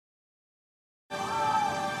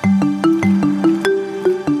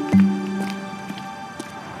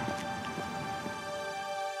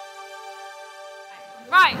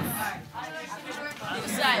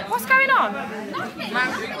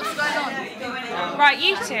Right,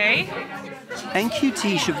 you two.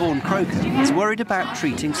 NQT Siobhan Croker is worried about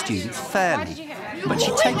treating students fairly, but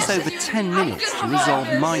she takes over 10 minutes to resolve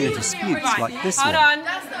minor disputes like this one.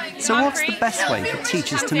 So what's the best way for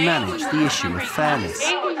teachers to manage the issue of fairness?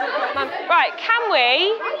 Right, can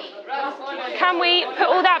we put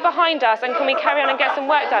all that behind us and can we carry on and get some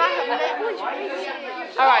work done?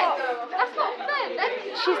 All right. That's not fair then.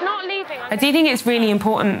 She's not leaving. I do think it's really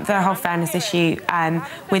important, the whole fairness issue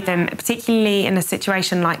with them, particularly in a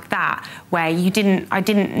situation like that where I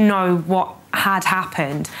didn't know what had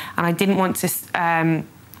happened and I didn't want to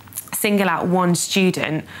single out one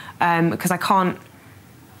student because I can't.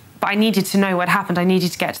 But I needed to know what happened. I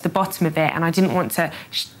needed to get to the bottom of it, and I didn't want to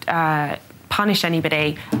punish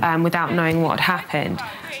anybody without knowing what had happened.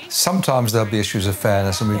 Sometimes there'll be issues of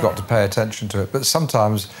fairness and we've got to pay attention to it, but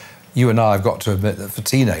sometimes you and I have got to admit that for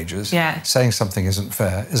teenagers, saying something isn't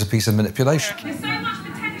fair is a piece of manipulation. There's so much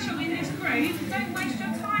potential in this group, don't waste your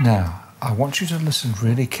time. Now, I want you to listen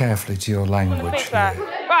really carefully to your language here.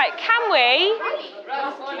 Right, can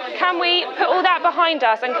we put all that behind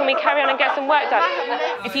us and can we carry on and get some work done?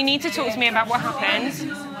 If you need to talk to me about what happened,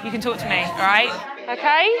 you can talk to me, all right?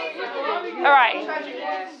 Okay? All right.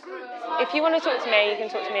 If you want to talk to me, you can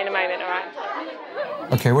talk to me in a moment, all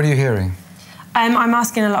right? OK, what are you hearing? I'm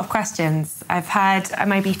asking a lot of questions. I've had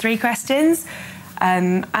maybe 3 questions,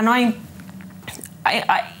 and I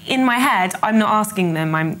in my head, I'm not asking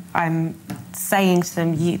them. I'm saying to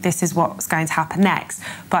them, this is what's going to happen next.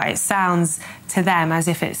 But it sounds to them as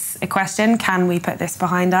if it's a question. Can we put this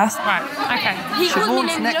behind us? Right, OK.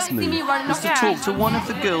 Siobhan's next move is to talk to one of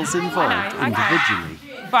the girls involved individually.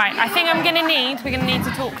 Right, I think I'm going to need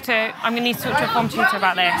to talk to a form tutor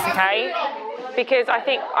about this, OK? Because I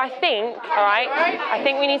think, all right, I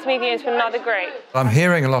think we need to move you into another group. I'm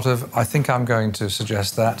hearing a lot of, I think I'm going to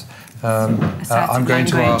suggest that. I'm going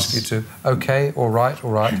to ask you to, OK, all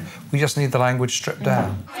right. We just need the language stripped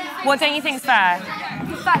down. What don't you think's fair?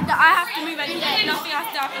 The fact that I have to move and nothing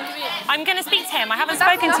has to happen to me. I'm going to speak to him. I haven't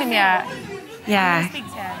spoken to him yet. Yeah,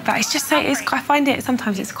 but it's just so, I find it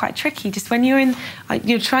sometimes it's quite tricky. Just when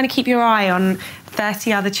you're trying to keep your eye on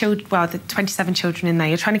 30 other children, well, the 27 children in there,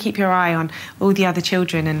 you're trying to keep your eye on all the other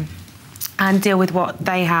children and deal with what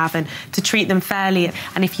they have and to treat them fairly.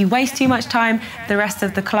 And if you waste too much time, the rest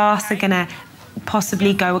of the class are going to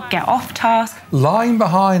possibly get off task. Lying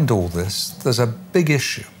behind all this, there's a big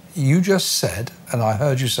issue. You just said, and I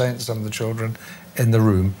heard you saying to some of the children in the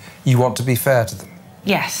room, you want to be fair to them.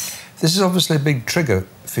 Yes. This is obviously a big trigger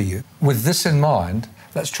for you. With this in mind,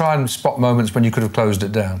 let's try and spot moments when you could have closed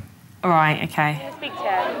it down. All right, OK. Speak to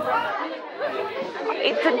him.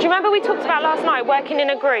 Do you remember we talked about last night working in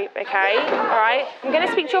a group, OK? All right? I'm going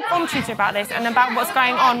to speak to your form tutor about this and about what's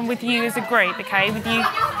going on with you as a group, OK? With you,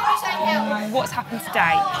 what's happened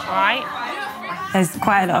today, all right? There's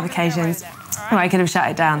quite a lot of occasions where I could have shut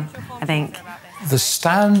it down, I think. The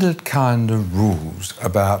standard kind of rules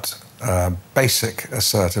about basic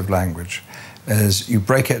assertive language is you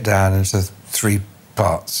break it down into 3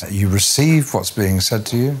 parts. You receive what's being said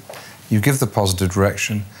to you, you give the positive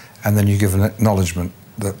direction, and then you give an acknowledgement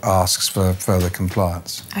that asks for further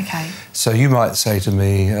compliance. OK. So you might say to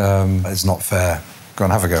me, it's not fair. Go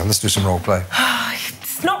and have a go. Let's do some role play.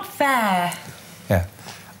 It's not fair. Yeah.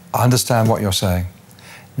 I understand what you're saying.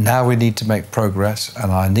 Now we need to make progress,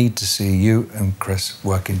 and I need to see you and Chris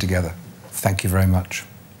working together. Thank you very much.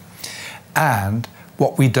 And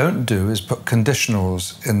what we don't do is put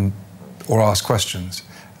conditionals in or ask questions.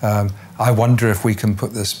 I wonder if we can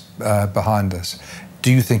put this behind us.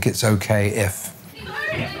 Do you think it's OK if?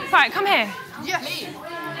 Right, come here. Yes.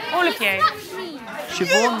 All of you.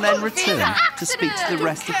 Siobhan then returned to speak to the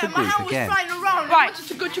rest of the group again. Right,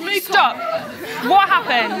 stop. What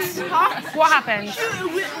happened? What happened?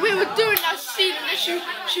 We were doing that scene and she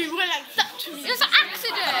went like that to me. It was an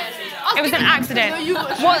accident. It was an accident.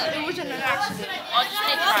 What? It wasn't an accident.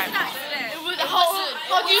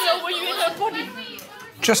 How do you know when you hit her body?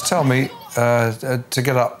 Just tell me to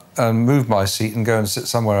get up and move my seat and go and sit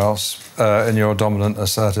somewhere else in your dominant,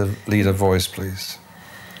 assertive leader voice, please.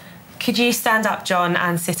 Could you stand up, John,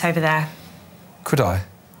 and sit over there? Could I?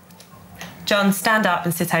 John, stand up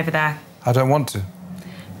and sit over there. I don't want to.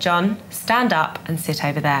 John, stand up and sit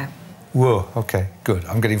over there. Whoa, OK, good.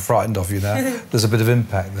 I'm getting frightened of you now. There's a bit of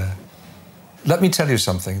impact there. Let me tell you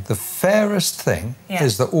something. The fairest thing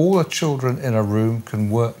is that all the children in a room can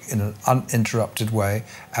work in an uninterrupted way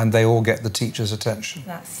and they all get the teacher's attention.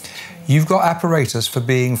 That's true. You've got apparatus for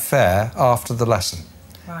being fair after the lesson.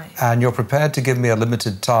 Right. And you're prepared to give me a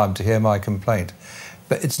limited time to hear my complaint.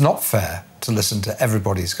 But it's not fair to listen to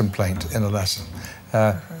everybody's complaint in a lesson.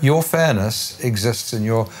 Your fairness exists in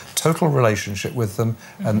your total relationship with them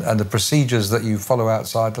and the procedures that you follow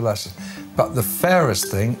outside the lesson. But the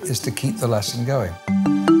fairest thing is to keep the lesson going.